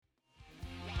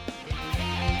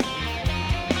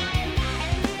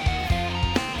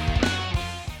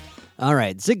All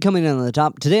right, Zig coming in on the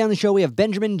top. Today on the show, we have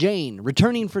Benjamin Jayne,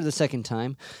 returning for the second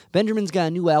time. Benjamin's got a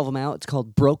new album out. It's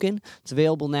called Broken. It's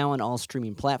available now on all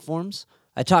streaming platforms.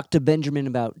 I talked to Benjamin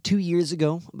about 2 years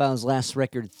ago about his last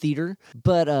record, Theater,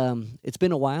 but it's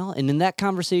been a while. And in that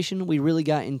conversation, we really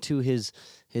got into his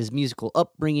musical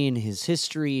upbringing, his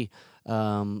history,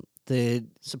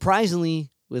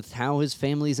 surprisingly, with how his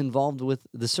family is involved with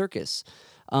the circus.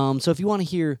 So if you want to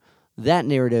hear that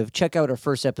narrative, check out our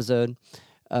first episode.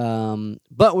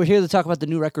 But we're here to talk about the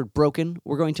new record, Broken.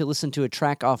 We're going to listen to a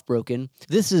track off Broken.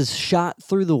 This is Shot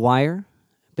Through the Wire,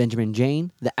 Benjamin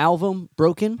Jayne. The album,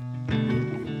 Broken.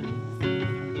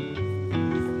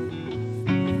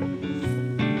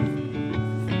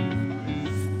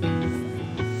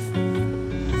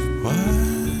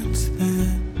 What's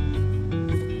that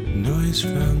noise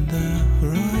from the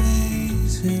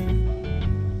horizon?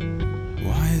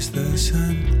 Why is the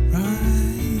sun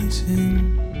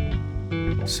rising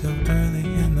so early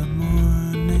in the morning?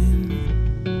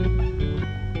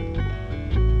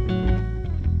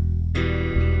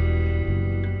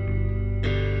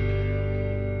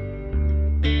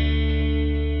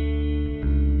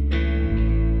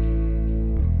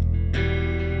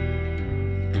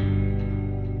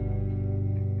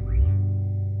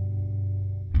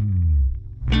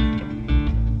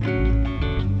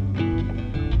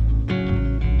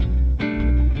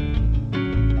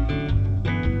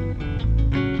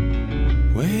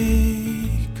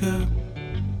 Wake up,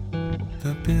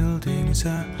 the buildings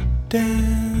are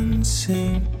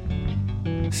dancing,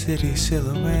 city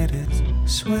silhouetted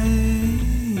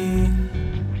swaying.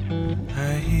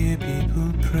 I hear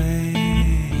people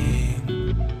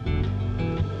praying.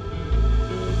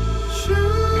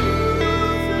 Shoot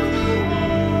through the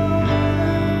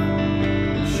wire,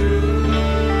 shoot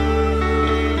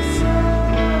the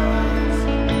sides,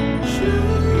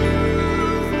 shoot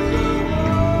through the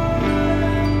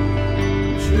wire,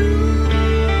 shoot the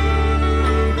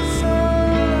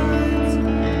sides,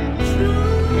 shoot.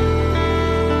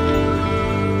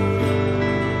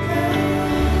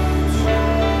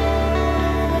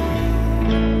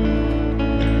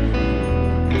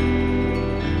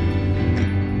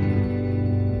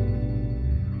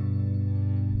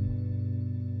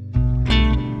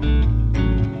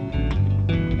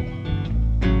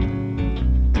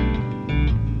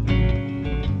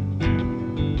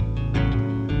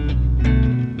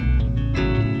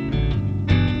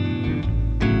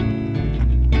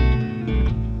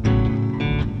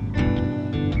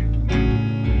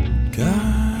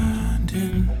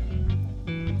 Garden,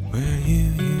 where you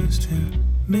used to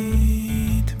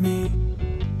meet me,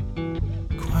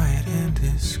 quiet and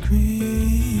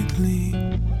discreetly.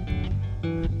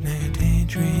 Now you're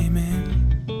daydreaming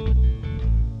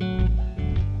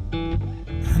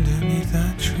underneath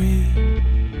that tree,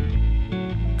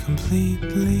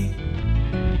 completely,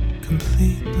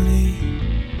 completely,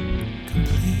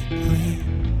 completely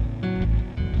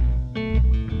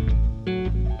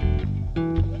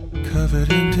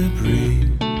covered in debris.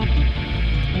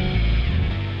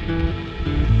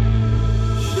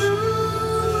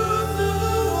 Shoot the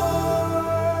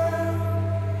wire,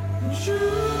 shoot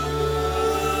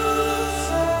the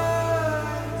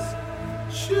sides,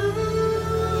 shoot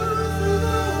the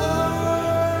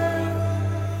wire,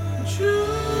 shoot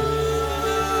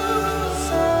the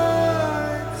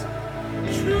sides,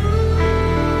 shoot.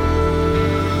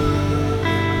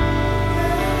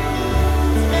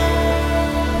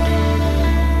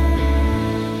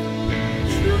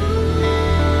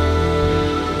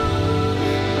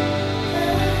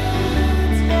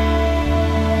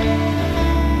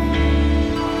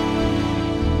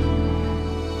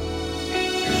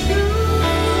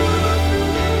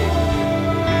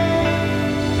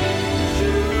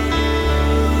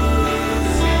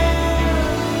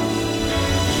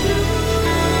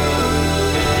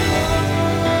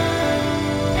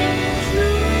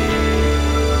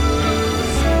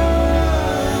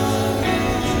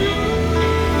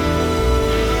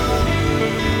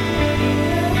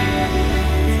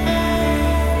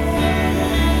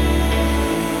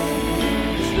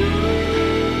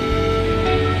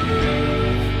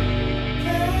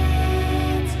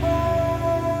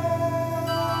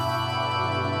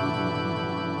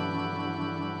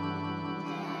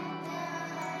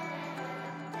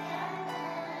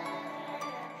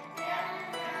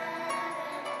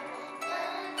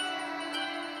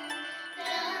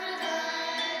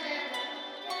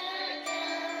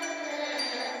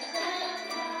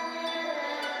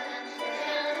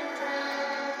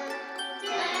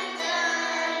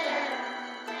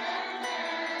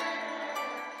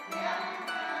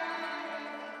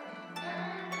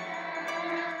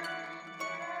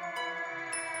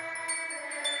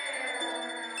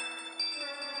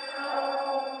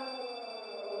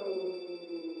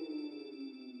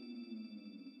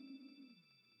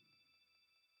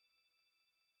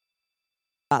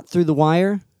 Got Through the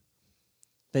Wire,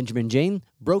 Benjamin Jayne,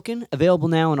 Broken, available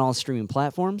now on all streaming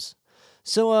platforms.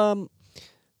 So,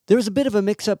 there was a bit of a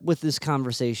mix-up with this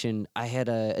conversation. I had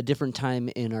a different time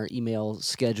in our email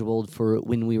scheduled for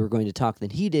when we were going to talk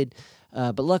than he did,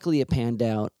 but luckily it panned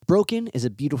out. Broken is a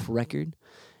beautiful record.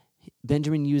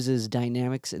 Benjamin uses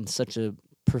dynamics in such a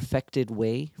perfected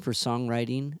way for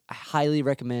songwriting. I highly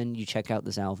recommend you check out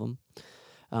this album.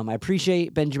 I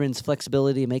appreciate Benjamin's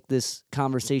flexibility to make this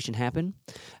conversation happen.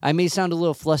 I may sound a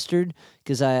little flustered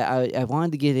because I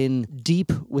wanted to get in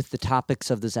deep with the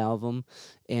topics of this album,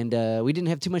 and we didn't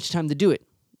have too much time to do it.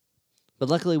 But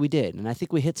luckily we did, and I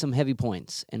think we hit some heavy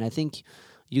points, and I think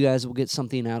you guys will get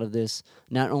something out of this,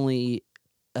 not only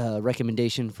a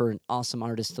recommendation for an awesome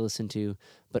artist to listen to,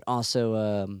 but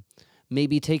also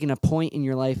maybe taking a point in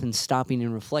your life and stopping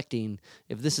and reflecting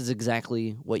if this is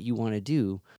exactly what you want to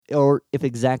do or if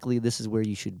exactly this is where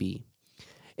you should be.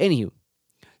 Anywho,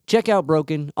 check out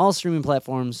Broken, all streaming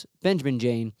platforms, Benjamin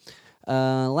Jayne.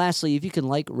 Lastly, if you can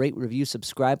like, rate, review,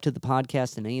 subscribe to the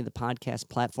podcast in any of the podcast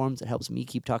platforms, it helps me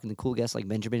keep talking to cool guests like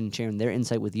Benjamin and sharing their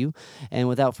insight with you. And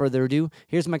without further ado,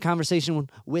 here's my conversation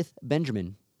with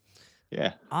Benjamin.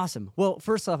 Yeah. Awesome. Well,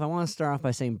 first off, I want to start off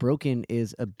by saying Broken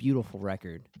is a beautiful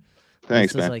record.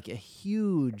 Thanks, this is man. like a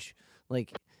huge,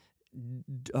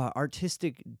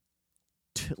 artistic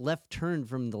left turn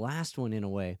from the last one in a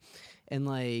way, and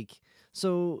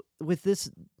so with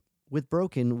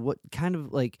Broken, what kind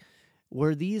of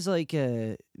were these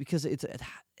because it's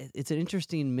an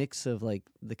interesting mix of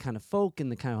the kind of folk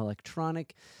and the kind of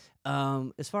electronic.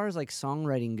 As far as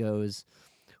songwriting goes,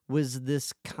 was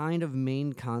this kind of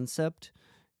main concept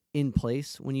in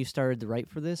place when you started to write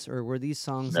for this, or were these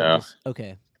songs No.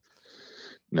 okay?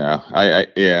 No,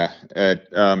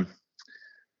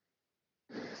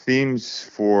 themes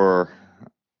for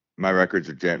my records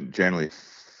are generally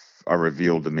are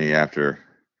revealed to me after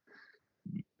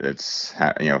it's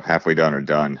halfway done or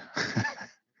done.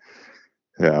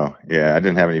 So yeah, I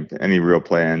didn't have any real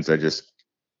plans. I just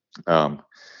the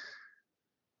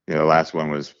last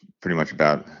one was pretty much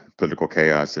about political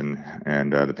chaos and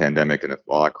the pandemic and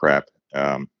all that crap.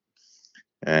 And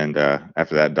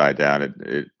after that died down,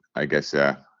 it I guess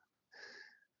the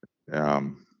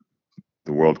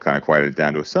world kind of quieted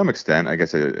down to some extent. I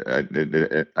guess I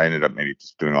ended up maybe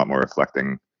just doing a lot more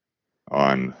reflecting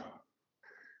on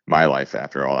my life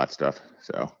after all that stuff.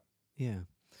 So yeah,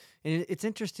 and it's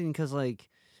interesting because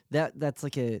that's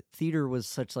a theater was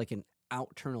such an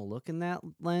outternal look in that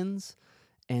lens,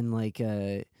 and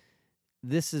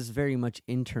this is very much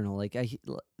internal.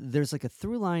 There's a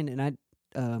through line, and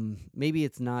maybe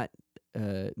it's not.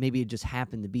 Maybe it just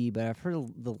happened to be, but I've heard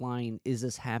the line "Is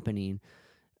this happening?"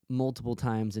 multiple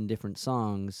times in different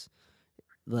songs.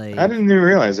 I didn't even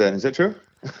realize that. Is that true?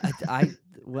 I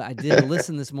did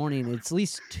listen this morning. It's at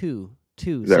least two.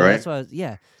 Is that right? That's why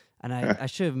and I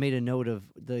should have made a note of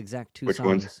the exact two Which songs.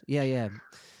 ones? Yeah.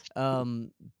 But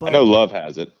I know Love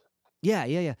has it.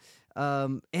 Yeah.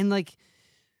 And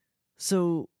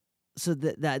so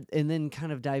that and then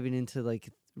kind of diving into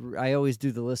I always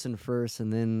do the listen first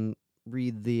and then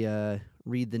read the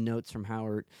notes from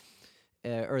Howard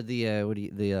or the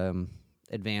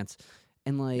advance,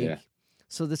 and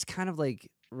so this kind of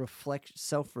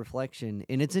self-reflection,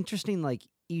 and it's interesting.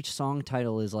 Each song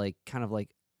title is kind of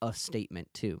a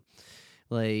statement too,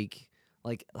 like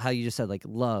how you just said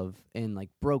love and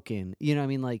broken. You know what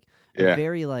I mean? A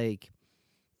very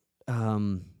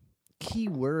key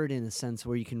word in a sense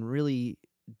where you can really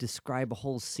describe a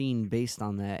whole scene based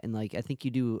on that, and I think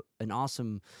you do an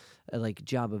awesome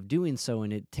job of doing so,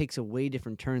 and it takes a way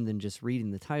different turn than just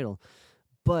reading the title.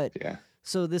 But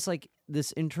so this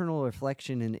internal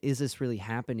reflection, and is this really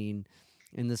happening,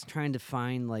 and this trying to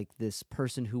find this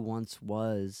person who once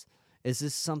was, is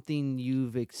this something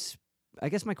you've I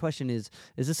guess my question is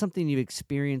this something you've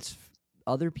experienced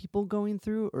other people going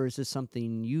through, or is this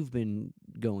something you've been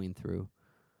going through?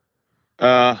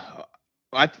 I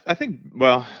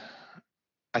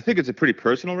think it's a pretty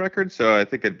personal record, so I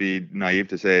think it'd be naive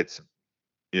to say it's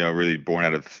really born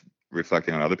out of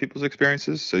reflecting on other people's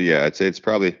experiences. So yeah, I'd say it's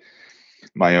probably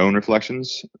my own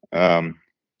reflections on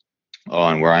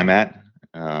where I'm at.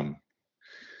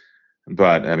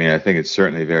 But I mean, I think it's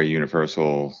certainly a very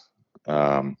universal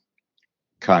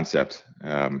concept.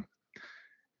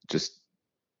 Just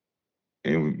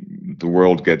the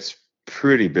world gets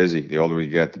pretty busy. The older we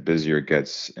get, the busier it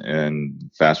gets, and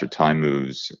faster time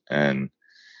moves. And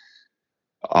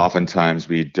oftentimes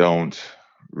we don't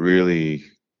really,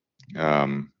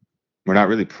 we're not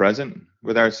really present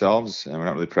with ourselves, and we're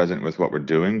not really present with what we're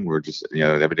doing. We're just,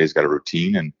 every day's got a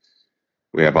routine, and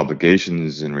we have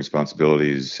obligations and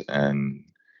responsibilities, and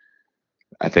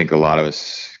I think a lot of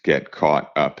us get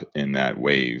caught up in that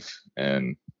wave,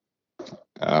 and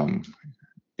um,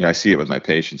 I see it with my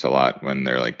patients a lot when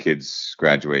they're like kids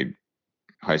graduate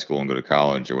high school and go to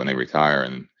college, or when they retire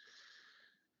and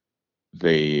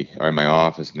they are in my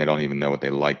office and they don't even know what they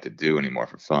like to do anymore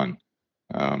for fun.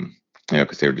 Um,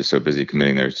 because they were just so busy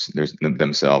committing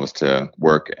themselves to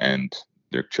work and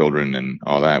their children and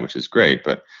all that, which is great.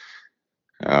 But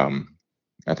um,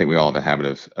 I think we all have a habit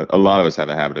of, a lot of us have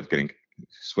a habit of getting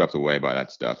swept away by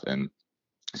that stuff. And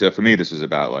so for me, this was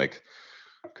about like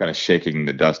kind of shaking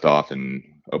the dust off and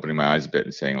opening my eyes a bit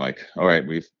and saying like, all right,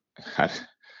 had,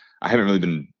 I haven't really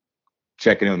been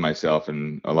checking in with myself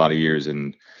in a lot of years,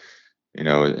 and you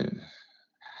know,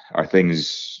 are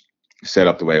things set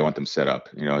up the way I want them set up?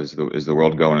 Is the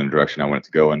world going in the direction I want it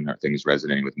to go in? Are things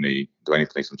resonating with me? Do I need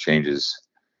to make some changes?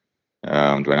 Do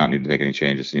I not need to make any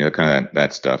changes? Kind of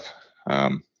that stuff.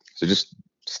 So just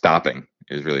stopping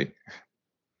is really,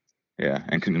 yeah.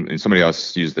 And somebody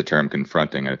else used the term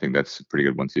confronting. I think that's a pretty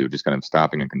good one too. Just kind of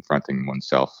stopping and confronting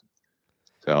oneself.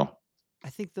 So I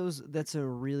think that's a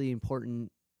really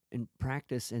important in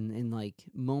practice and like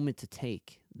moment to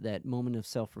take, that moment of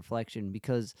self-reflection,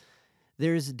 because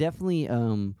there's definitely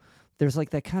there's like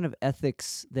that kind of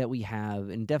ethics that we have,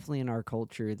 and definitely in our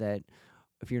culture, that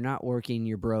if you're not working,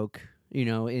 you're broke,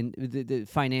 in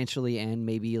financially, and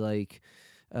maybe like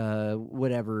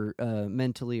whatever,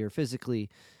 mentally or physically.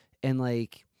 And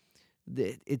like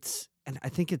and I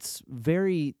think it's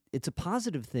a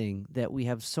positive thing that we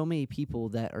have so many people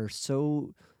that are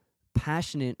so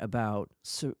passionate about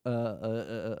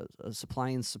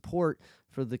supplying support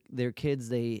for their kids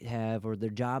they have, or their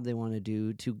job they want to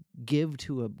do, to give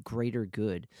to a greater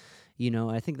good.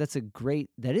 I think that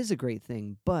is a great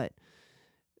thing. But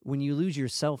when you lose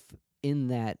yourself in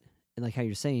that, and like how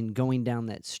you're saying, going down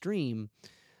that stream,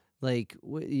 like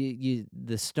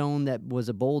the stone that was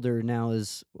a boulder now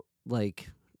is like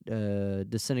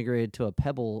disintegrated to a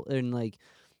pebble, and like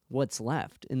what's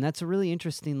left. And that's a really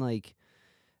interesting, like,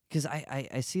 because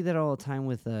I see that all the time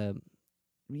with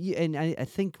and I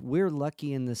think we're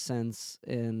lucky in this sense,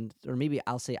 and or maybe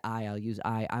I'll use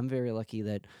I'm very lucky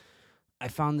that I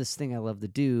found this thing I love to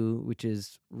do, which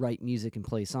is write music and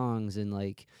play songs and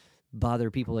like bother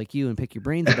people like you and pick your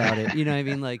brains about it. You know what I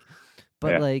mean? Like,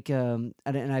 but yeah, like, and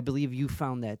I believe you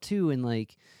found that too. And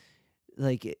like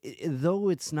though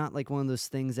it's not like one of those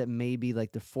things that may be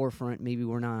like the forefront, maybe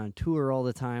we're not on tour all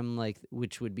the time, like,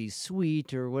 which would be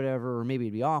sweet or whatever, or maybe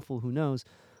it'd be awful, who knows.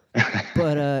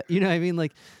 But you know what I mean,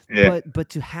 like, yeah, but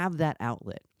to have that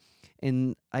outlet.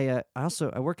 And I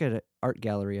work at an art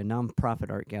gallery, a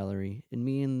nonprofit art gallery,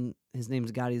 and his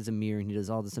name's Gotti Zamir, and he does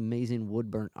all this amazing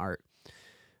wood burnt art.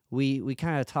 We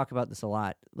kind of talk about this a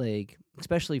lot, like,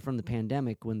 especially from the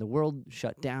pandemic, when the world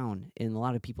shut down and a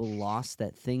lot of people lost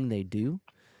that thing they do.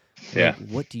 Like, yeah.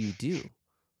 what do you do?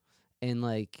 And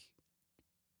like,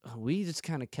 we just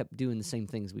kind of kept doing the same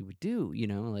things we would do.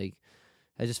 Like,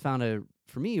 I just found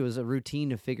for me, it was a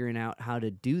routine of figuring out how to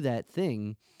do that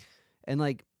thing. And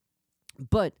like,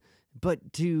 but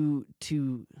to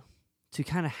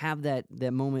kind of have that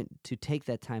moment, to take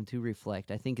that time to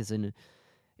reflect, I think it's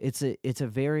a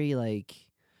very like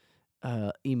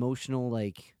emotional,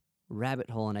 like, rabbit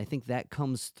hole. And I think that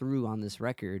comes through on this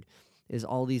record, is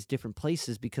all these different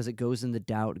places, because it goes into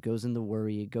doubt, it goes into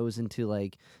worry, it goes into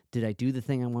like, did I do the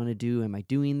thing I want to do? Am I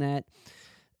doing that?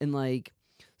 And like,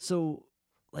 so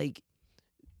like,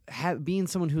 being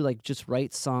someone who like just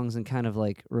writes songs and kind of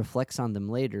like reflects on them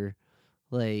later,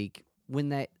 like, when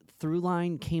that through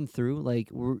line came through, like,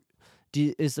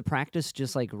 is the practice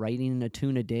just like writing a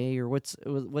tune a day, or what's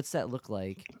that look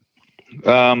like?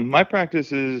 My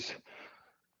practice is,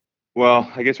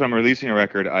 well, I guess when I'm releasing a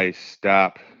record, I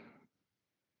stop.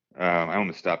 I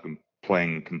want to stop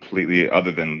playing completely,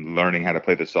 other than learning how to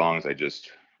play the songs I just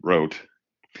wrote.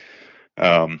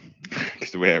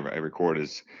 Because the way I record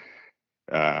is,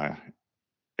 uh,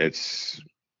 it's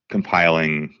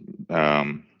compiling,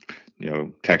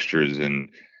 textures and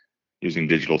using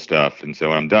digital stuff. And so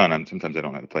when I'm done, sometimes I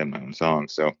don't have to play my own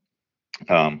songs.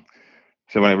 Um,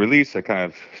 so when I release, I kind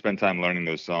of spend time learning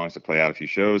those songs to play out a few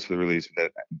shows for the release.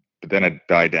 But then I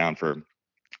die down for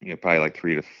probably like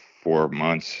 3 to 4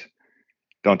 months.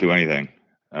 Don't do anything.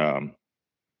 Um,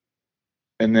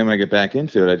 and then when I get back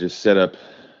into it, I just set up.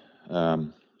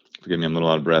 Um, Forgive me, I'm a little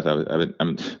out of breath.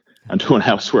 I'm doing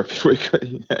housework before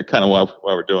kind of while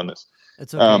we're doing this.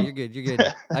 It's okay. You're good. You're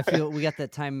good. I feel we got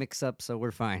that time mix up, so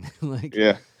we're fine. Like,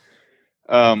 Yeah.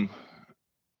 Um,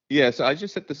 yeah. So I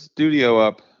just set the studio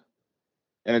up,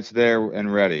 and it's there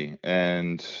and ready.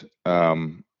 And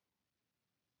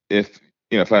if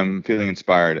if I'm feeling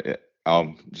inspired,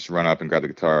 I'll just run up and grab the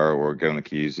guitar or get on the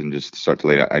keys and just start to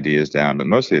lay ideas down. But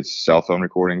mostly it's cell phone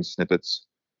recordings, snippets.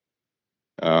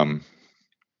 Um,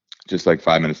 just like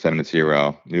 5 minutes, 10 minutes here, where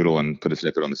I'll noodle and put a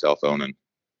snippet on the cell phone, and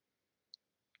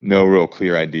no real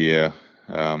clear idea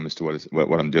as to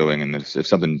what I'm doing. And if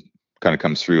something kind of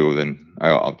comes through, then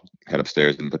I'll head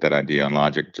upstairs and put that idea on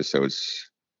Logic, just so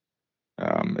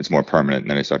it's more permanent,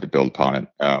 and then I start to build upon it.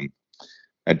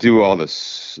 I do all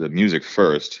the music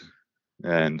first,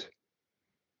 and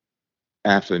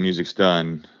after the music's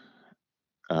done,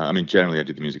 I mean, generally I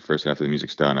do the music first, and after the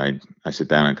music's done, I sit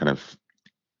down and kind of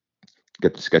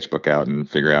get the sketchbook out and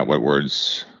figure out what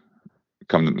words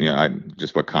come to me.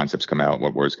 Just what concepts come out,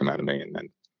 what words come out of me, and then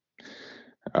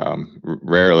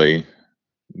rarely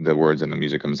the words and the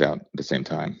music comes out at the same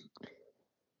time.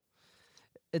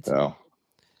 It's So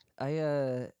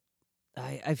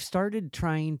I've started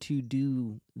trying to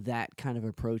do that kind of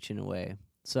approach in a way.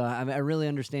 So I really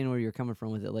understand where you're coming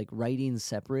from with it, like writing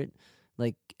separate,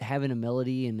 like having a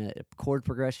melody and a chord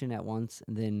progression at once,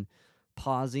 and then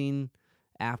pausing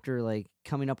after like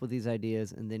coming up with these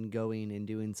ideas, and then going and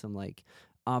doing some like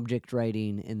object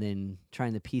writing, and then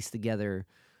trying to piece together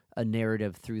a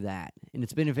narrative through that. And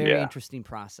it's been a very yeah, interesting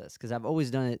process because I've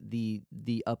always done it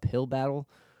the uphill battle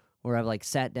where I've like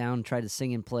sat down, tried to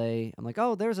sing and play. I'm like,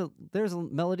 oh, there's a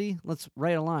melody. Let's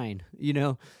write a line,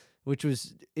 which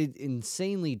was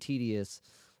insanely tedious.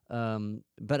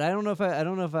 But I don't know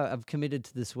if I've committed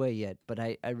to this way yet. But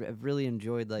I've really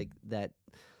enjoyed like that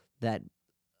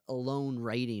alone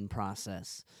writing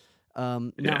process.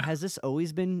 Now, yeah. has this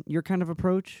always been your kind of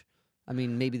approach? I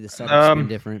mean, maybe the setup's been Um,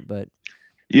 different, but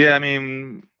yeah. I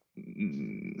mean,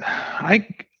 I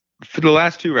for the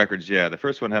last two records, yeah. The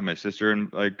first one had my sister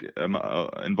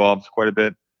involved quite a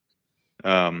bit.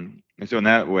 And so in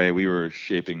that way, we were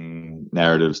shaping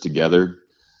narratives together,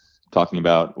 talking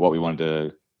about what we wanted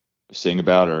to sing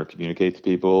about or communicate to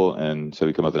people. And so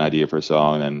we come up with an idea for a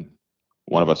song, and then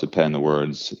one of us would pen the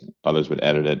words, others would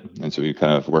edit it, and so we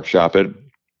kind of workshop it.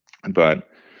 But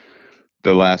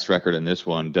the last record and this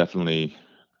one definitely,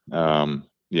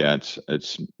 yeah,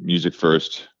 it's music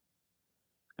first,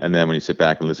 and then when you sit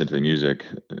back and listen to the music,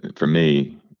 for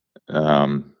me,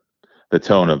 um, the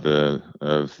tone of the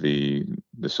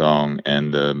song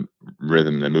and the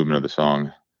rhythm, the movement of the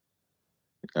song,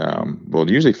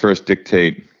 will usually first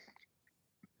dictate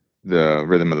the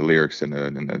rhythm of the lyrics and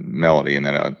the melody, and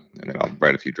then I'll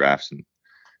write a few drafts and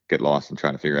get lost in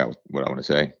trying to figure out what I want to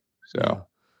say. yeah. So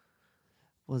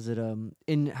Was it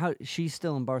in how she's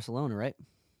still in Barcelona, right?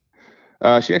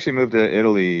 she actually moved to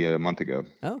Italy a month ago.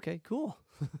 Okay, cool.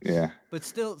 Yeah, But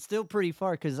still pretty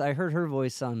far because I heard her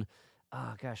voice on.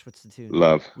 Oh gosh, what's the tune?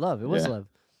 Love. Love. It was Yeah, Love.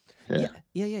 yeah.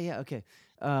 Yeah. Okay.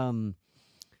 Um,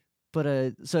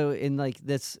 but so in like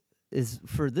this is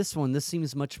for this one. This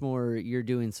seems much more you're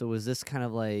doing. So was this kind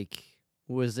of like?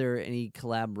 Was there any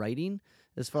collab writing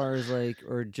as far as like,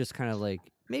 or just kind of like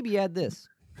maybe add this,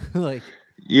 like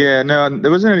Yeah, no, there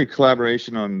wasn't any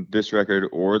collaboration on this record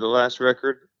or the last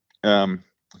record. Um,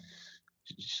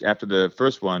 After the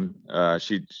first one,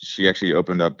 she actually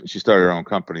opened up. She started her own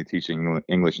company teaching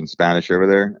English and Spanish over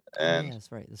there, oh yeah, and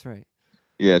that's right.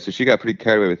 yeah, so she got pretty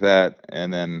carried away with that.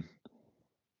 And then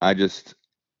I just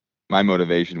my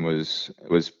motivation was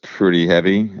pretty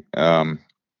heavy.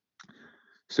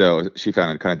 So she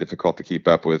found it kind of difficult to keep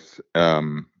up with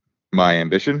my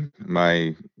ambition.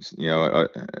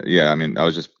 Yeah. I mean, I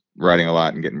was just writing a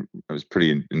lot and I was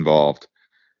pretty involved.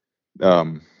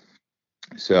 Um,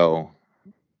 so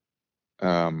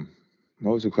Um,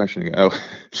 what was the question again? Oh,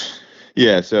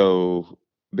 yeah. So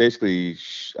basically,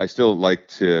 I still like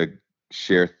to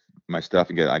share my stuff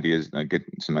and get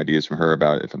some ideas from her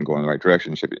about if I'm going in the right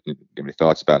direction. She give me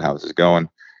thoughts about how this is going.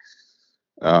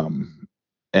 Um,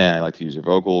 and I like to use her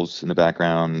vocals in the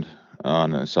background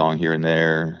on a song here and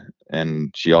there.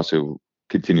 And she also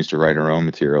continues to write her own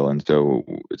material. And so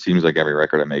it seems like every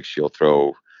record I make, she'll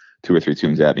throw two or three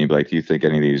tunes at me, and be like, "Do you think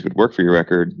any of these would work for your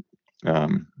record?"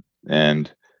 Um,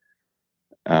 and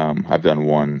I've done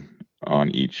one on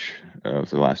each of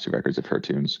the last two records of her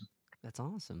tunes. That's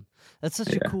awesome. That's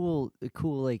such Yeah, a cool,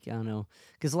 like, I don't know.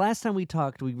 Because last time we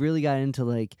talked, we really got into,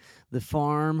 like, the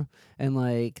farm and,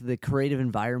 like, the creative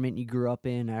environment you grew up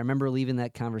in. I remember leaving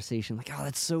that conversation, like, oh,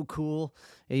 that's so cool.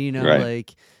 And, right.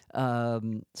 like,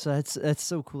 so that's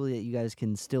so cool that you guys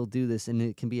can still do this. And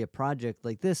it can be a project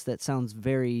like this that sounds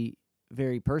very,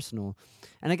 very personal.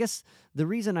 And I guess the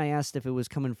reason I asked if it was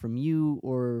coming from you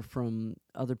or from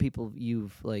other people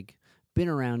you've, like, been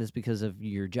around is because of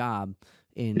your job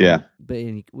Yeah,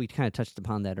 we kind of touched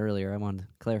upon that earlier. I wanted to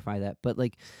clarify that. But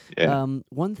like yeah,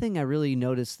 one thing I really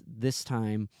noticed this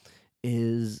time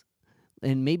is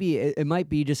and maybe it might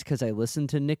be just because I listened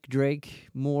to Nick Drake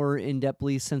more in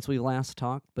depthly since we last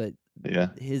talked, but Yeah.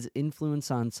 his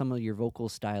influence on some of your vocal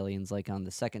stylings, like on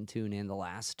the second tune and the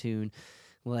last tune,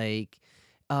 like,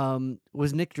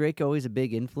 was Nick Drake always a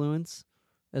big influence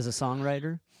as a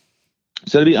songwriter?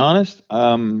 So to be honest,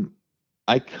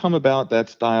 I come about that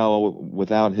style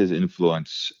without his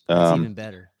influence. That's even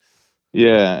better.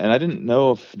 Yeah, and I didn't know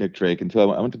of Nick Drake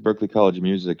until I went to Berklee College of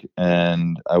Music,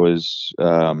 and I was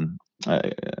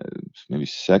maybe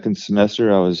second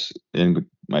semester. I was in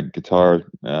my guitar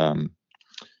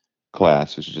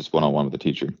class, which is just one-on-one with the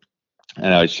teacher,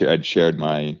 and I'd shared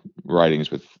my writings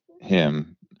with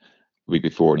him the week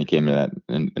before, and he came to that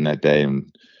in that day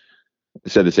and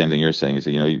said the same thing you're saying. He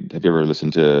said, have you ever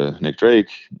listened to Nick Drake?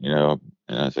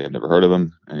 And I was like, I've never heard of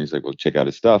him. And he's like, well, check out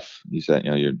his stuff. He said,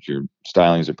 your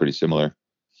stylings are pretty similar.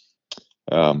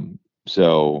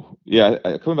 So yeah,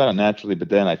 I come about it naturally, but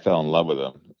then I fell in love with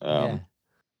him. Yeah.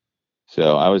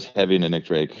 So I was heavy into Nick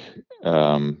Drake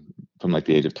from like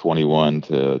the age of 21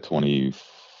 to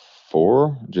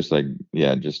 24. Just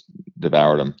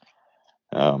devoured him.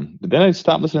 But then I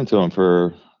stopped listening to him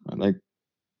for like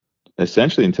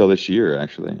essentially until this year.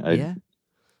 Actually, I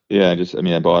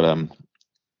bought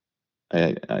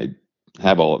I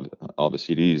have all the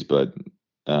CDs, but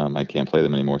I can't play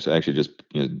them anymore. So I actually just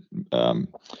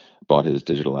bought his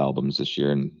digital albums this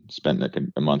year and spent like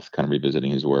a month kind of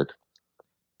revisiting his work.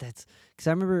 That's because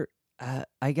I remember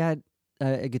I got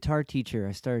a guitar teacher.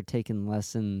 I started taking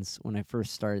lessons when I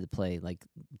first started to play. Like,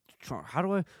 how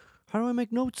do I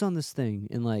make notes on this thing?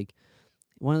 And like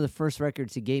one of the first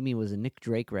records he gave me was a Nick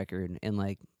Drake record, and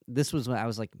like this was when I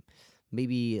was like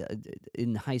maybe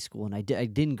in high school, and I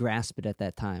didn't grasp it at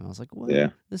that time. I was like, "What? Yeah.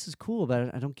 This is cool,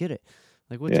 but I don't get it.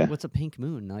 Like, Yeah. what's a pink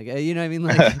moon? Like, you know what I mean?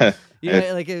 Like,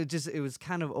 like it was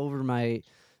kind of over my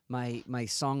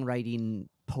songwriting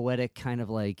poetic kind of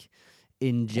like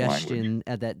ingestion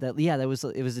at that it was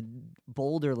a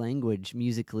bolder language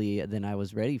musically than I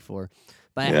was ready for,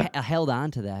 but I held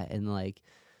on to that and like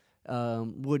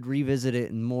would revisit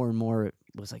it, and more it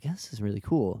was like, this is really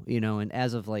cool, and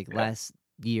as of like last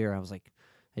year I was like,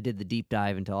 I did the deep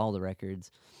dive into all the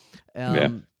records.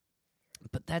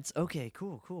 But that's okay,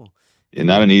 cool. Yeah,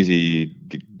 not an easy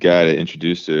guy to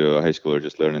introduce to a high schooler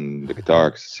just learning the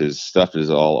guitar, 'cause his stuff is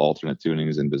all alternate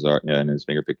tunings and bizarre. Yeah, and his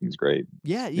finger picking is great.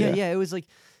 Yeah. It was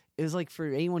like for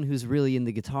anyone who's really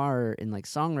into guitar and like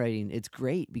songwriting, it's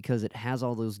great because it has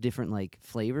all those different like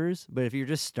flavors. But if you're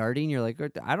just starting, you're like,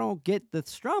 I don't get the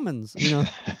strummings,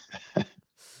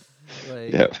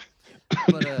 Like, Yeah.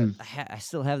 But I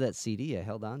still have that CD. I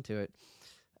held on to it.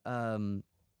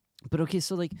 But okay,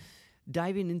 so like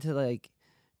diving into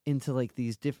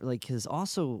these different, like, because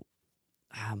also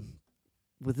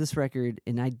with this record,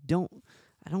 and I don't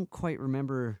quite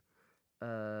remember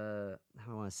how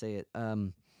I want to say it.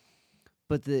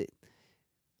 But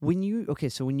when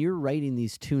you're writing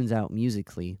these tunes out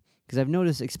musically, because I've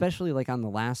noticed, especially like on the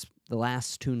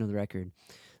last tune of the record,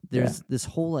 there's this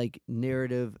whole like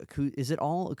narrative. Is it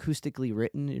all acoustically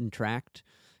written and tracked?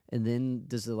 And then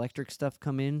does the electric stuff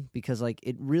come in? Because like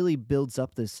it really builds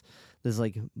up this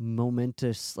like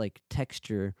momentous like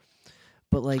texture.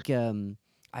 But like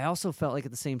I also felt like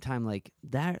at the same time like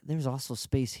that there's also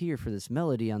space here for this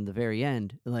melody on the very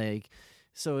end. Like,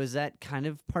 so is that kind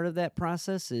of part of that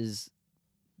process, is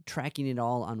tracking it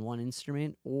all on one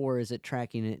instrument, or is it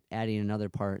tracking it, adding another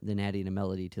part, then adding a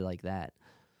melody to like that?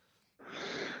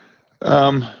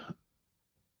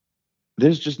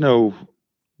 There's just no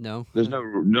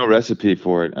recipe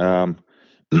for it.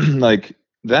 Like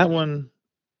that one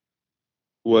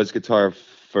was guitar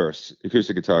first,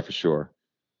 acoustic guitar for sure.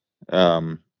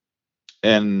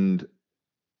 And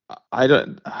I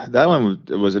don't. That one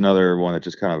was another one that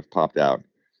just kind of popped out.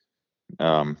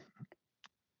 I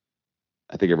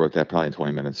think I wrote that probably in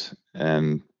 20 minutes.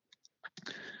 And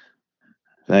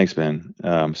thanks, man.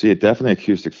 So yeah, definitely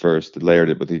acoustic first. Layered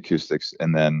it with the acoustics,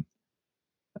 and then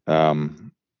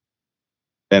and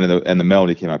the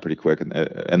melody came out pretty quick,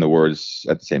 and the words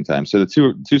at the same time. So the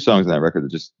two songs on that record,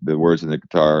 just the words and the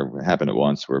guitar happened at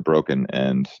once, were Broken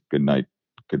and Good Night,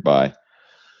 Goodbye.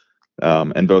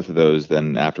 And both of those,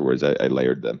 then afterwards, I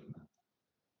layered them.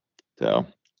 So,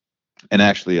 and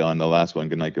actually on the last one,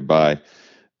 Good Night, Goodbye,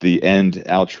 the end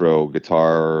outro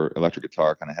guitar, electric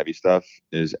guitar, kind of heavy stuff,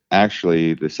 is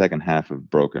actually the second half of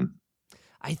Broken.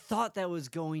 I thought that was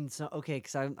going so okay,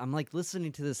 because I'm like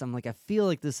listening to this. I'm like, I feel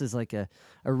like this is like a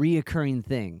reoccurring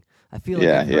thing. I feel like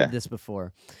I've heard this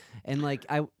before, and like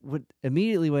I would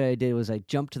immediately what I did was I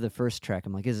jumped to the first track.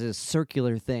 I'm like, is it a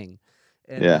circular thing?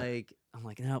 And like I'm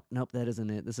like, nope, that isn't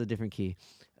it. This is a different key.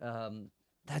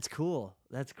 That's cool.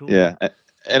 That's cool. Yeah,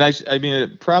 and I mean,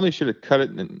 it probably should have cut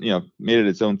it and made it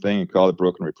its own thing and called it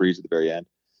Broken Reprise at the very end.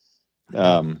 No,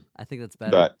 Um, I think that's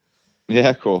better. but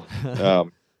yeah, cool.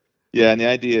 Yeah, and the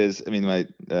idea is, I mean,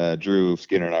 my Drew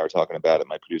Skinner and I were talking about it,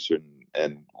 my producer,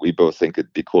 and we both think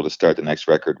it'd be cool to start the next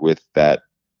record with that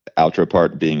outro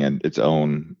part being its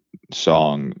own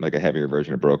song, like a heavier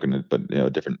version of Broken, but a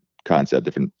different concept,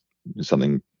 different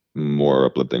something more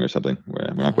uplifting or something.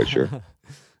 We're not quite sure.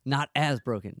 Not as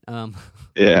broken.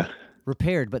 Yeah.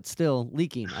 Repaired, but still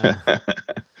leaking.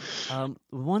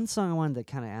 One song I wanted to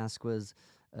kind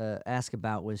of ask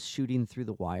about was "Shooting Through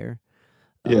the Wire."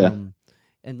 Yeah.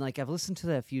 And like I've listened to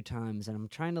that a few times, and I'm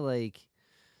trying to like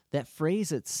that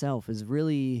phrase itself is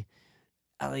really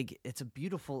like it's a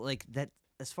beautiful like that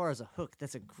as far as a hook.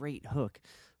 That's a great hook,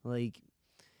 like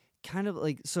kind of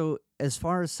like so as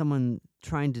far as someone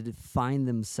trying to define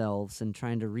themselves and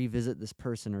trying to revisit this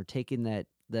person or taking that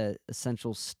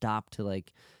essential stop to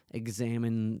like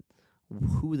examine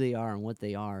who they are and what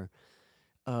they are.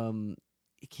 Um,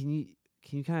 can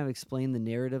you kind of explain the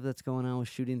narrative that's going on with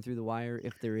Shooting Through the Wire,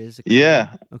 if there is a clear one?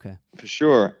 Yeah, Okay. for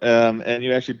sure. And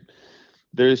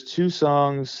there's two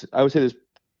songs. I would say there's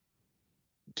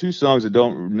two songs that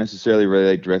don't necessarily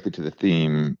relate directly to the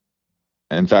theme.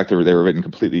 In fact, they were written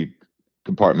completely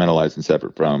compartmentalized and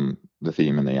separate from the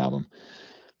theme in the album,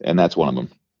 and that's one of them.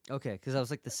 Okay, because I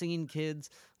was like the singing kids.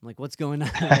 I'm like, what's going on?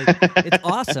 Like, it's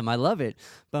awesome. I love it.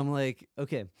 But I'm like,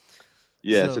 okay,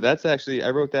 Yeah, so so that's actually I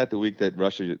wrote that the week that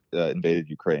Russia invaded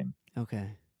Ukraine. okay,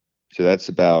 So that's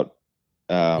about.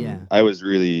 yeah, I was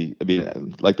really, I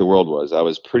mean, like the world was. I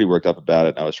was pretty worked up about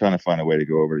it. I was trying to find a way to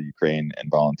go over to Ukraine and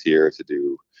volunteer to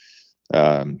do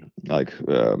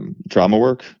trauma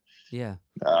work. yeah,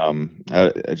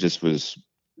 I just was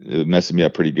it was messing me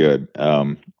up pretty good.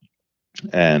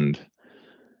 And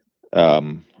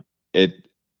um, it,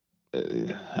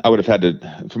 I would have had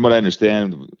to, from what I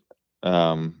understand,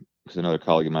 because another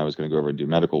colleague of mine was going to go over and do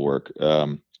medical work.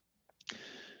 It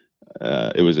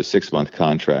was a 6-month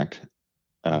contract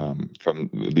from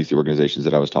at least the organizations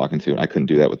that I was talking to, and I couldn't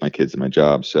do that with my kids and my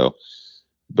job. So,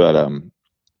 but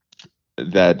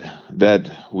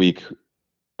that week,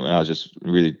 I was just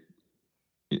really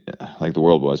like the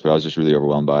world was, but I was just really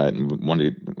overwhelmed by it and really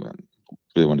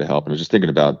wanted to help. And I was just thinking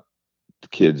about the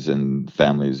kids and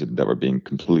families that were being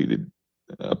completely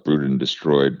uprooted and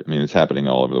destroyed. I mean, it's happening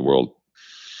all over the world.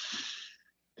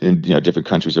 In different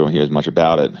countries, don't hear as much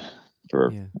about it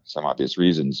for yeah. some obvious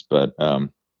reasons, but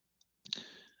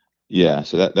yeah.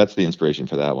 So that's the inspiration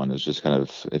for that one. Is just kind of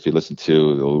if you listen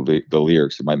to the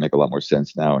lyrics, it might make a lot more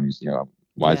sense now. And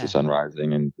why is the Yeah. sun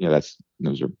rising? And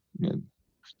those are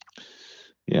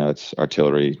it's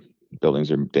artillery.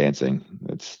 Buildings are dancing.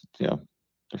 It's they're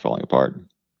falling apart.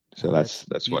 So Oh, that's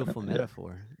that's what. beautiful Yeah.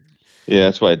 metaphor. Yeah,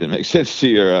 that's why it didn't make sense to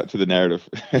your to the narrative.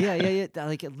 Yeah, yeah, yeah.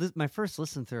 Like my first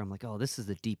listen through, I'm like, oh, this is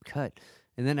a deep cut.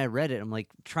 And then I read it. I'm like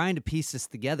trying to piece this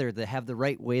together to have the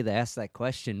right way to ask that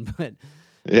question. But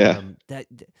Yeah.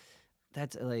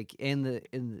 that's like,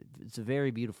 it's a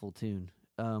very beautiful tune.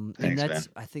 And Thanks, man.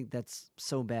 I think that's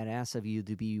so badass of you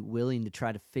to be willing to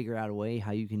try to figure out a way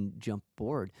how you can jump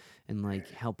board and like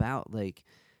help out. Like,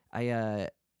 I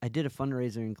did a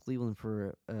fundraiser in Cleveland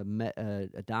for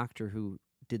a doctor who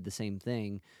did the same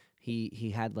thing.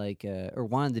 He had like or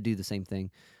wanted to do the same thing.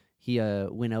 He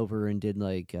went over and did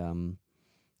like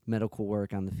medical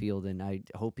work on the field, and I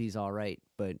hope he's all right.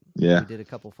 But Yeah, we did a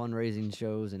couple fundraising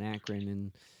shows in Akron,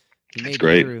 and he that's made it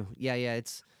great. through. Yeah, yeah,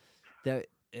 it's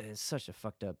such a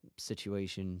fucked up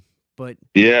situation, but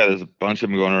Yeah, there's a bunch of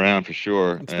them going around for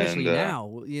sure, and especially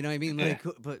now, you know what I mean? yeah, Like,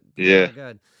 but yeah, oh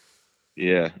god,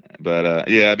 yeah. But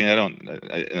yeah, I mean,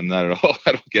 I'm not at all.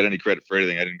 I don't get any credit for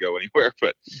anything. I didn't go anywhere,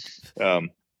 but um,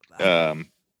 um,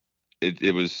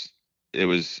 it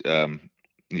was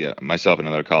yeah. Myself and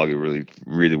another colleague who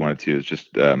really wanted to. It's just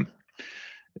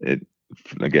it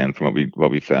again from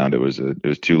what we found, it was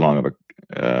too long of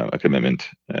a commitment,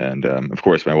 and of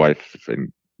course, my wife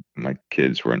and my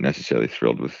kids weren't necessarily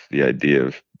thrilled with the idea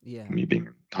of yeah. me being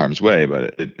in harm's way,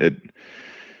 but it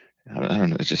I don't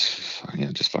know, it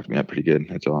just fucked me up pretty good.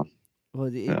 That's all. Well,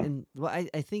 Yeah,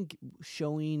 I think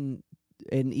showing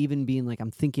and even being like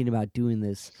I'm thinking about doing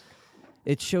this,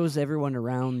 it shows everyone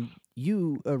around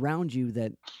you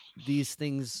that these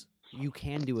things you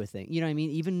can do a thing. You know what I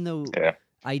mean? Even though yeah,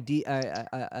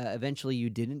 eventually you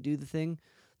didn't do the thing,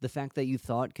 the fact that you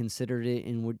thought, considered it,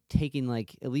 and were taking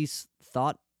like at least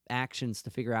thought actions to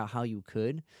figure out how you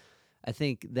could, I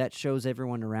think that shows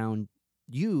everyone around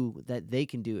you that they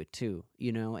can do it too,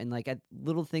 you know? And like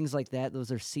little things like that,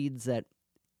 those are seeds that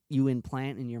you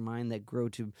implant in your mind that grow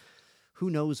to who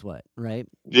knows what, right?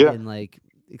 yeah, And like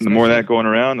The more of that especially going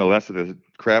around, the less of the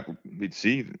crap we'd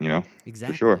see,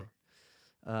 for sure. exactly.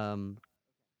 Um,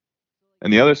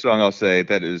 And the other song I'll say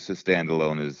that is a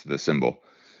standalone is The Symbol.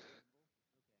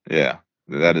 Yeah,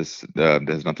 that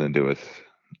has nothing to do with,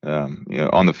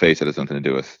 on the face, it has nothing to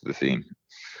do with the theme.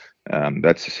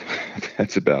 That's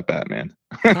that's about Batman.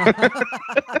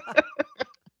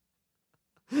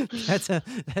 that's a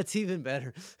that's even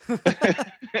better.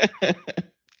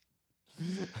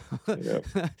 Yeah.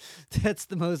 That's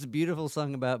the most beautiful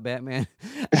song about Batman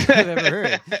I've ever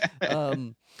heard.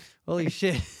 Holy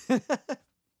shit.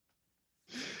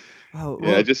 Oh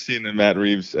Yeah, I well, just seen the Matt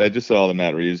Reeves. I just saw the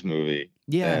Matt Reeves movie,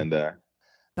 yeah, and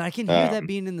but I can hear that um,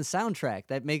 being in the soundtrack.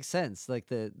 That makes sense, like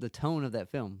the tone of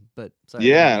that film. But sorry, I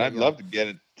didn't mean yeah, to and cut I'd you off. love to get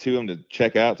it to him to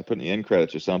check out to put in the end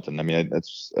credits or something. I mean,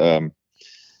 that's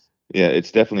yeah,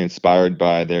 it's definitely inspired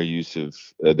by their use of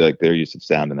their use of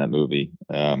sound in that movie.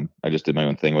 I just did my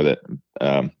own thing with it,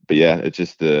 but yeah, it's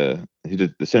just he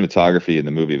did the cinematography in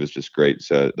the movie was just great.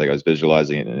 So like I was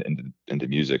visualizing it into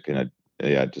music, and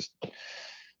yeah, just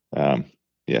um,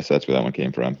 yeah, so that's where that one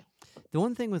came from. The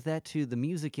one thing with that too, the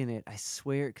music in it, I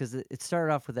swear, because it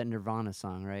started off with that Nirvana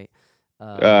song, right?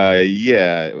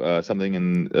 Yeah, something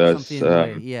in Something in the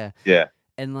way, yeah. yeah.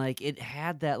 And like it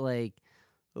had that like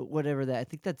whatever that I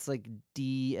think that's like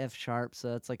D F sharp,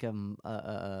 so that's like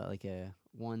like a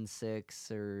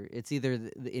 1/6 or it's either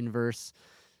the inverse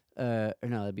or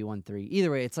no, that'd be 1/3.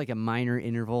 Either way, it's like a minor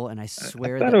interval, and I I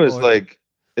swear thought that it was or like,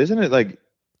 isn't it like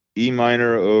E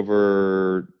minor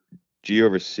over G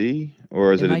over C,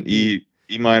 or is it it an might be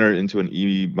E minor into an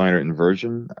E minor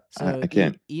inversion? so I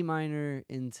can't. E minor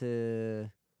into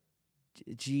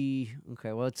G.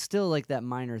 Okay, well, it's still like that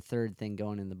minor third thing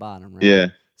going in the bottom, right? Yeah.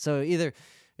 So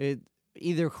it,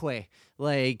 either way,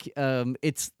 like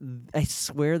it's I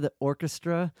swear the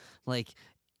orchestra like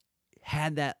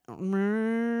had that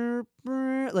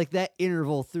like that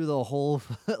interval through the whole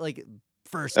like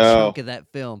first chunk Oh, of that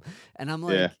film, and I'm yeah.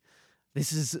 like,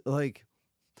 this is like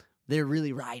they're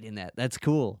really riding that. That's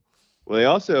cool. Well, they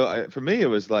also, for me, it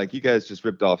was like you guys just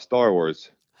ripped off Star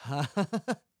Wars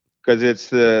because it's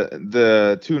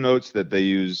the two notes that they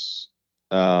use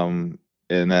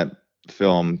in that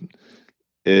film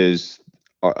is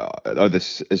are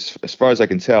this as far as I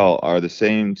can tell are the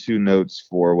same two notes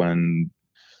for when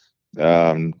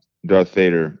um, Darth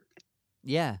Vader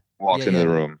Yeah, yeah, walks into the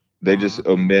yeah. room. They just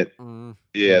omit,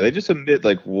 yeah, Yeah. they just omit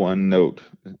like one note.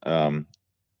 Um,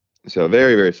 so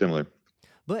very, very similar.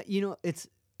 But it's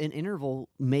an interval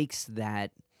makes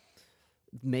that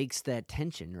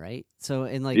tension, right? So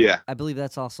and like Yeah, I believe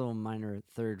that's also a minor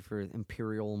third for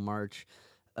Imperial March.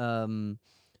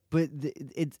 But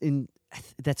it's in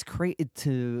that's crazy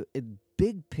to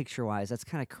big picture wise. That's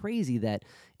kind of crazy that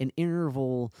an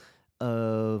interval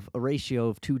of a ratio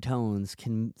of two tones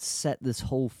can set this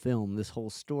whole film, this whole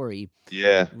story,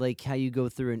 yeah, like how you go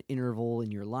through an interval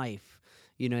in your life.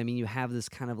 I mean, you have this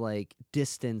kind of like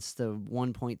distance to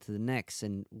one point to the next,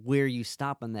 and where you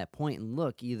stop on that point and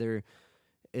look either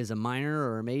is a minor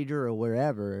or a major or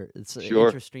wherever. It's an sure.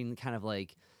 interesting kind of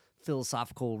like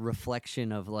philosophical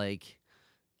reflection of like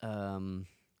um,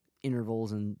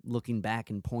 intervals and looking back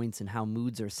and points and how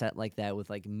moods are set like that with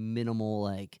like minimal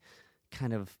like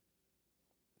kind of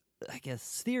I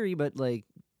guess theory, but like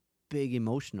big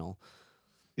emotional.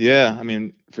 Yeah, I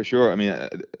mean, for sure. I mean,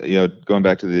 going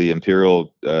back to the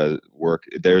Imperial work,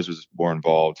 theirs was more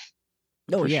involved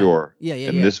Oh for yeah, sure. yeah, yeah,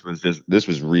 And yeah. this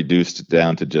was reduced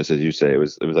down to just as you say, it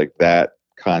was like that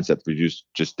concept reduced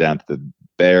just down to the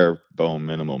bare bone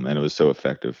minimum, and it was so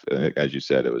effective. As you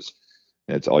said,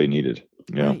 it's all you needed.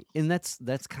 Right, and that's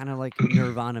kind of like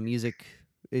Nirvana music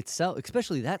itself,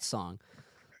 especially that song.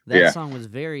 That Yeah. song was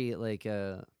very like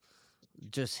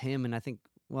just him, and I think.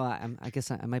 Well, I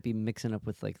guess I might be mixing up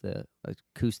with like the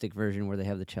acoustic version where they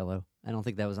have the cello. I don't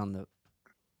think that was on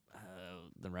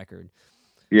the record.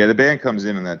 Yeah, the band comes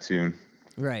in that tune.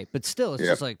 Right, but still, it's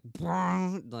just Yep. like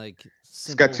like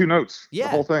It's got two simple. notes, the Yeah,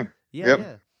 whole thing. yeah, Yep.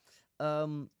 yeah.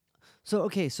 Um, so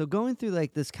okay, so going through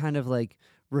like this kind of like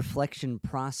reflection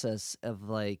process of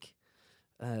like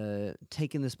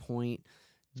taking this point,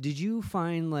 did you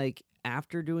find like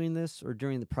after doing this or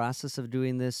during the process of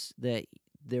doing this that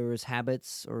there was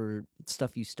habits or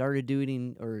stuff you started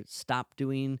doing or stopped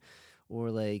doing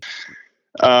or like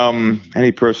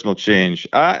Any personal change?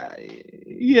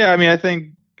 Yeah, I mean, I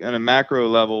think on a macro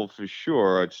level for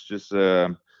sure, it's just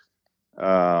been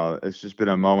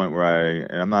a moment where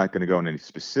and I'm not going to go into any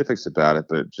specifics about it,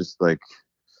 but just like,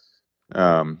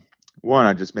 um, one,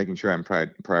 I'm just making sure I'm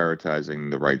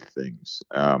prioritizing the right things.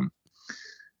 Um,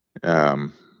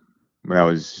 when I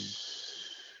was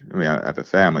I mean, I have a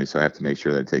family, so I have to make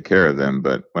sure that I take care of them.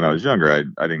 But when I was younger,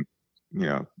 I didn't, you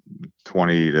know,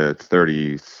 20 to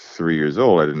 33 years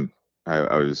old,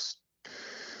 I was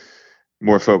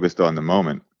more focused on the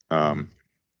moment. Mm.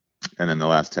 And in the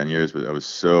last 10 years, I was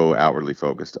so outwardly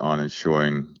focused on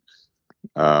ensuring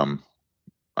um,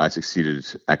 I succeeded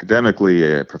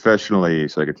academically, professionally,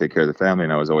 so I could take care of the family,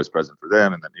 and I was always present for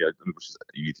them. And then, yeah, which is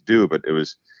you need to do, but it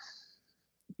was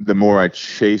the more I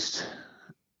chased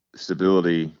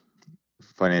stability,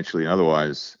 financially and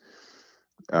otherwise,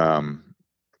 um,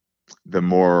 the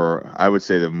more I would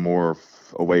say, the more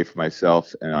away from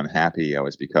myself and unhappy I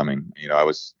was becoming.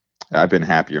 I've been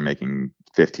happier making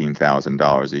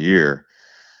 $15,000 a year,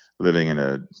 living in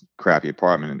a crappy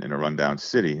apartment in a rundown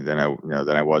city than I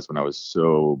was when I was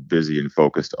so busy and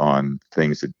focused on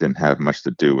things that didn't have much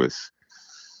to do with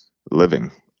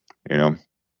living. You know,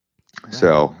 Right.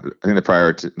 so I think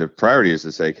the priority is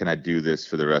to say, can I do this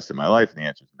for the rest of my life? And the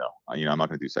answer is no. I'm not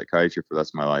going to do psychiatry for the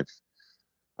rest of my life.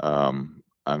 I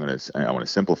want to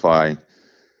simplify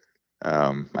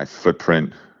my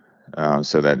footprint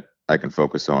so that I can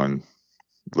focus on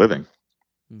living.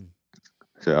 Mm.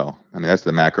 So, I mean, that's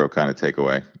the macro kind of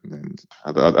takeaway. And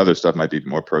other stuff might be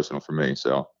more personal for me.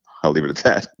 So I'll leave it at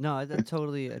that. No, I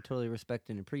totally respect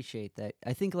and appreciate that.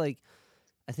 I think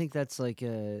that's like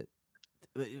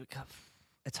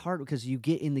it's hard because you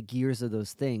get in the gears of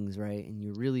those things, right? And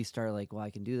you really start like, well, I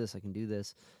can do this, I can do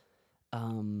this.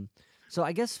 Um, so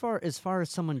I guess as far as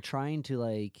someone trying to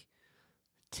like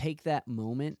take that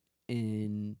moment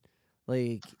and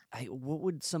like, what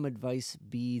would some advice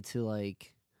be to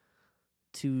like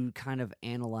to kind of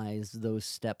analyze those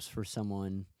steps for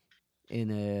someone in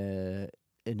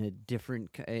a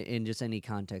different in just any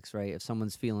context, right? If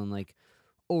someone's feeling like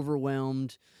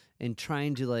overwhelmed and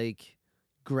trying to like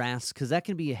grasp, because that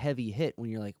can be a heavy hit when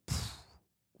you're like,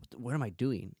 what am I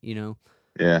doing? You know,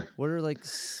 Yeah. what are like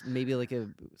maybe like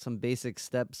some basic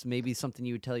steps, maybe something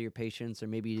you would tell your patients, or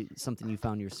maybe something you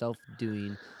found yourself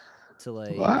doing to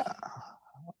Well, like.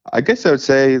 I guess I would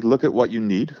say look at what you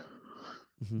need,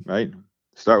 Mhm. right?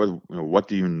 Start with what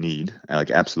do you need,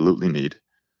 like absolutely need.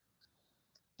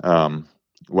 Um,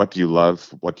 what do you love?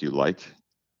 What do you like?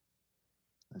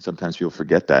 And sometimes people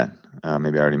forget that.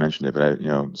 Maybe I already mentioned it, but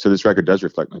so this record does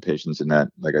reflect my patients in that,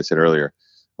 like I said earlier,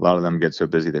 a lot of them get so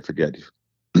busy they forget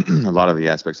a lot of the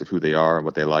aspects of who they are,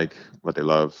 what they like, what they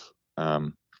love.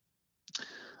 Um,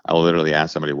 I will literally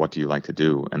ask somebody, "What do you like to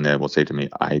do?" And they will say to me,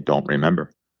 "I don't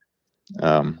remember."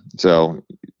 So,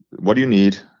 what do you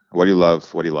need? What do you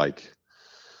love? What do you like?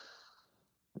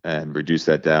 And reduce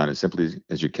that down as simply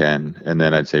as you can. And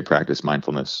then I'd say practice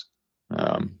mindfulness.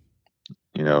 Mm.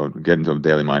 Um, get into a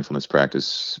daily mindfulness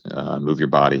practice, move your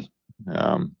body,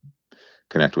 um,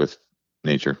 connect with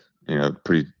nature.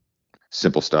 Pretty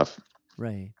simple stuff.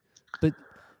 Right. But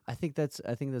I think that's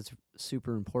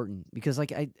super important because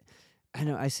like I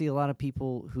know I see a lot of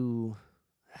people who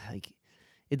like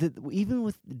even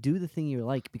with do the thing you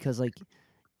like, because like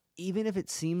even if it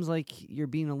seems like you're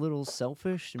being a little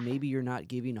selfish and maybe you're not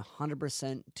giving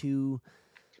 100% to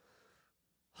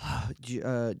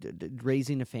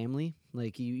raising a family,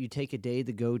 like you take a day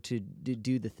to go to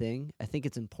do the thing. I think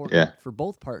it's Yeah. important for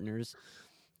both partners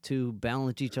to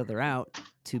balance each other out,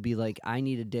 to be like, I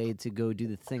need a day to go do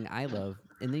the thing I love.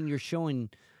 And then you're showing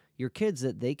your kids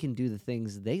that they can do the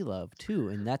things they love too.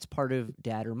 And that's part of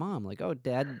dad or mom. Like, oh,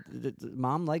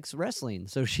 mom likes wrestling.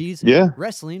 So she's Yeah.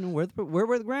 wrestling and we're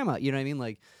with grandma. You know what I mean?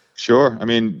 Like, Sure. I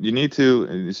mean, you need to.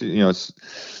 It's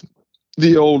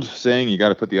the old saying: you got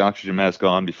to put the oxygen mask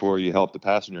on before you help the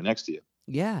passenger next to you.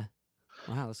 yeah.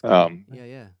 Wow, that's good. Um, Yeah,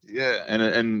 yeah. yeah,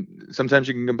 and sometimes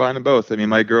you can combine them both. I mean,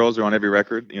 my girls are on every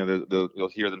record. You'll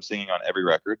hear them singing on every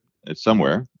record. It's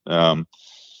somewhere.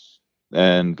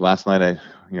 And last night I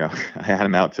had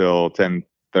them out till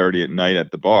 10:30 at night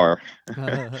at the bar.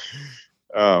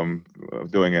 um, I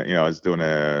was doing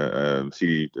a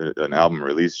CD, an album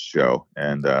release show,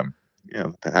 and have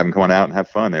them come on out and have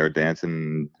fun. They were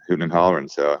dancing, hooting and hollering.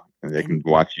 So and they can And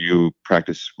watch you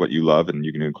practice what you love, and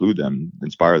you can include them,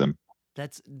 inspire them.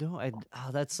 that's no,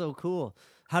 that's so cool.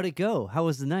 How'd it go? How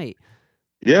was the night?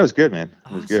 Yeah, it was good, man.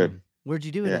 It was good. Awesome. Where'd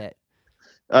you do it Yeah.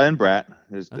 at? In Brat,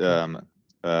 there's Okay.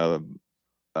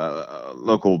 uh,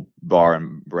 local bar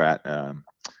in Brat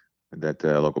that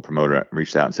local promoter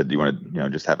reached out and said, "Do you want to,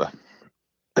 just have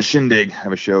a shindig,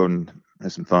 have a show, and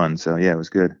have some fun?" So yeah, it was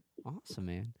good. Awesome,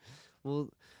 man. Well,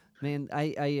 man,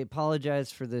 I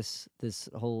apologize for this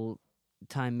whole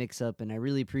time mix up, and I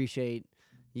really appreciate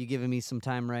you giving me some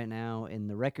time right now. And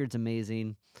the record's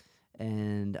amazing,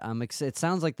 and I'm it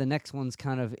sounds like the next one's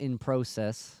kind of in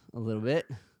process a little bit.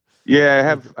 Yeah, I With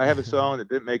have I have a song that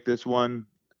didn't make this one.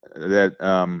 that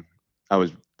I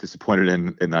was disappointed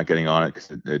in not getting on it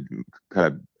because it kind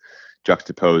of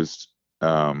juxtaposed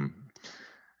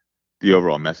the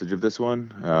overall message of this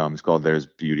one. It's called "There's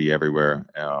Beauty Everywhere."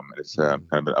 It's kind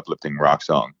of an uplifting rock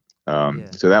song.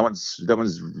 Yeah. So that one's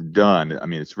done. I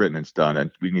mean, it's written, it's done, and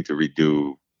we need to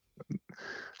redo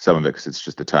some of it because it's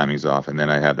just the timing's off. And then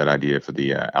I have that idea for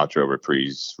the outro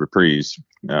reprise.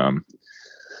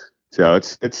 So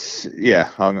it's yeah.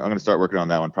 I'm going to start working on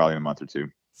that one probably in a month or two.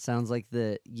 Sounds like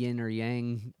the yin or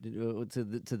yang to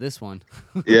this one.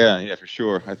 Yeah, for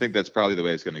sure. I think that's probably the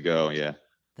way it's going to go. Yeah.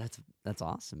 That's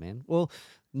awesome, man. Well,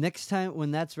 next time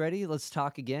when that's ready, let's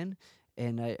talk again.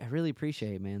 And I really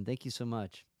appreciate it, man. Thank you so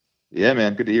much. Yeah,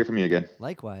 man. Good to hear from you again.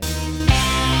 Likewise.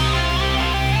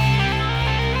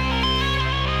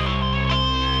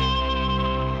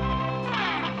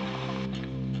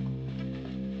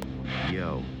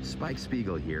 Yo, Spike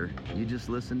Spiegel here. You just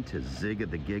listened to Zig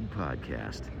at the Gig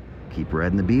podcast. Keep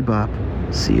riding the bebop.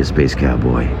 See you, Space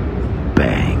Cowboy.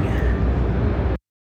 Bang.